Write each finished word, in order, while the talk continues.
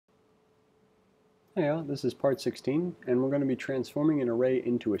Hey, this is part 16, and we're going to be transforming an array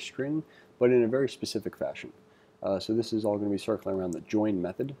into a string, but in a very specific fashion. So this is all going to be circling around the join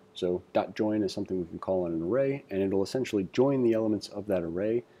method. So .join is something we can call on an array, and it'll essentially join the elements of that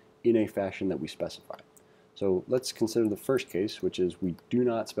array in a fashion that we specify. So let's consider the first case, which is we do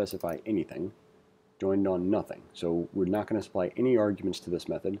not specify anything, joined on nothing. So we're not going to supply any arguments to this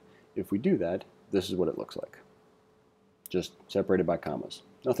method. If we do that, this is what it looks like, just separated by commas.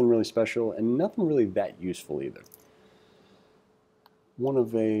 Nothing really special, and nothing really that useful either. One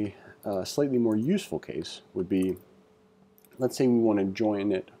of a slightly more useful case would be, let's say we want to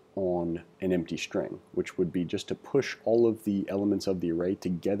join it on an empty string, which would be just to push all of the elements of the array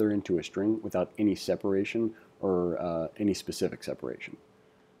together into a string without any separation or any specific separation.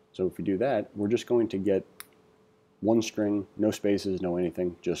 So if we do that, we're just going to get one string, no spaces, no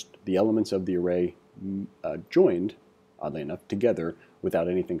anything, just the elements of the array joined, oddly enough, together without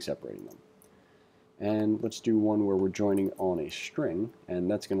anything separating them. And let's do one where we're joining on a string, and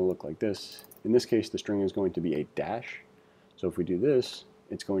that's going to look like this. In this case, the string is going to be a dash. So if we do this,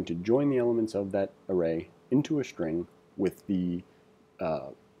 it's going to join the elements of that array into a string with the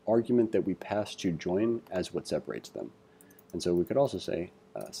argument that we pass to join as what separates them. And so we could also say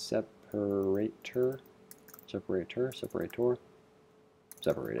separator, separated.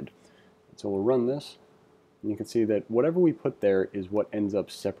 And so we'll run this, and you can see that whatever we put there is what ends up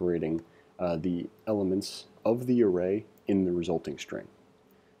separating the elements of the array in the resulting string.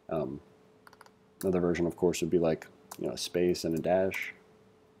 Another version, of course, would be like a space and a dash.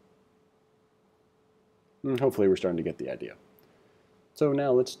 And hopefully we're starting to get the idea. So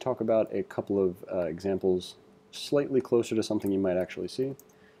now let's talk about a couple of examples slightly closer to something you might actually see.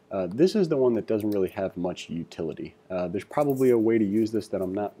 This is the one that doesn't really have much utility. There's probably a way to use this that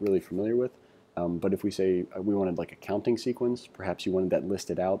I'm not really familiar with. But if we say we wanted like a counting sequence, perhaps you wanted that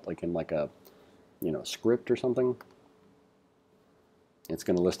listed out like in like a script or something, it's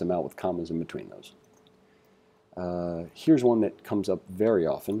going to list them out with commas in between those. Here's one that comes up very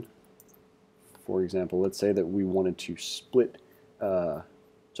often. For example, let's say that we wanted to split,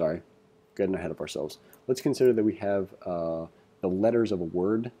 sorry, getting ahead of ourselves. Let's consider that we have the letters of a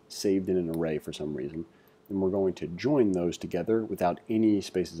word saved in an array for some reason, and we're going to join those together without any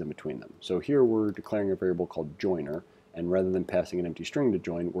spaces in between them. So here we're declaring a variable called joiner, and rather than passing an empty string to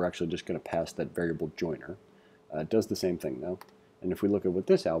join, we're actually just going to pass that variable joiner. It does the same thing though, and if we look at what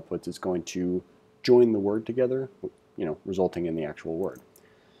this outputs, it's going to join the word together, resulting in the actual word.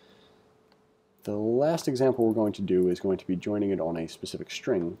 The last example we're going to do is going to be joining it on a specific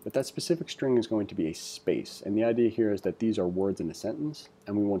string, but that specific string is going to be a space, and the idea here is that these are words in a sentence,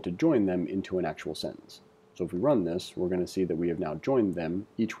 and we want to join them into an actual sentence. So if we run this, we're going to see that we have now joined them,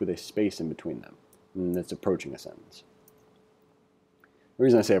 each with a space in between them, and that's approaching a sentence. The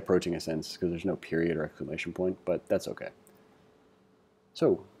reason I say approaching a sentence is because there's no period or exclamation point, but that's okay.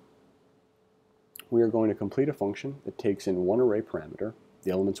 So we are going to complete a function that takes in one array parameter,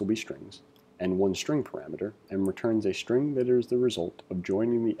 the elements will be strings, and one string parameter, and returns a string that is the result of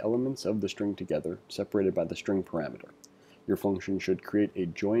joining the elements of the string together, separated by the string parameter. Your function should create a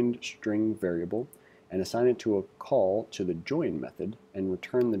joined string variable and assign it to a call to the join method and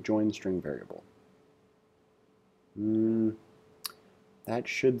return the join string variable. That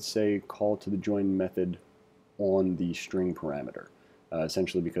should say call to the join method on the string parameter,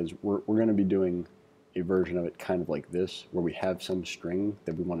 essentially because we're going to be doing a version of it kind of like this, where we have some string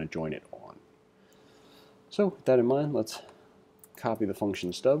that we want to join it on. So with that in mind, let's copy the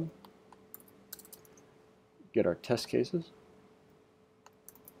function stub, get our test cases,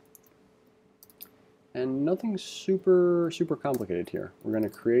 and nothing super complicated here. We're going to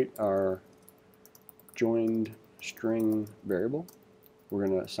create our joined string variable. We're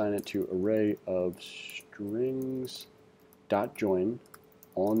going to assign it to array of strings dot join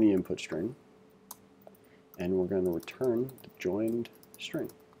on the input string, and we're going to return the joined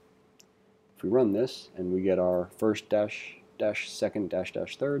string. If we run this and we get our first dash dash second dash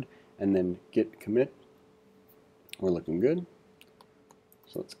dash third and then git commit, we're looking good.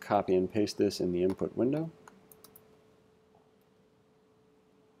 So let's copy and paste this in the input window.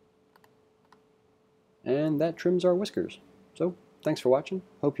 And that trims our whiskers. So thanks for watching.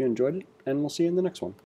 Hope you enjoyed it, and we'll see you in the next one.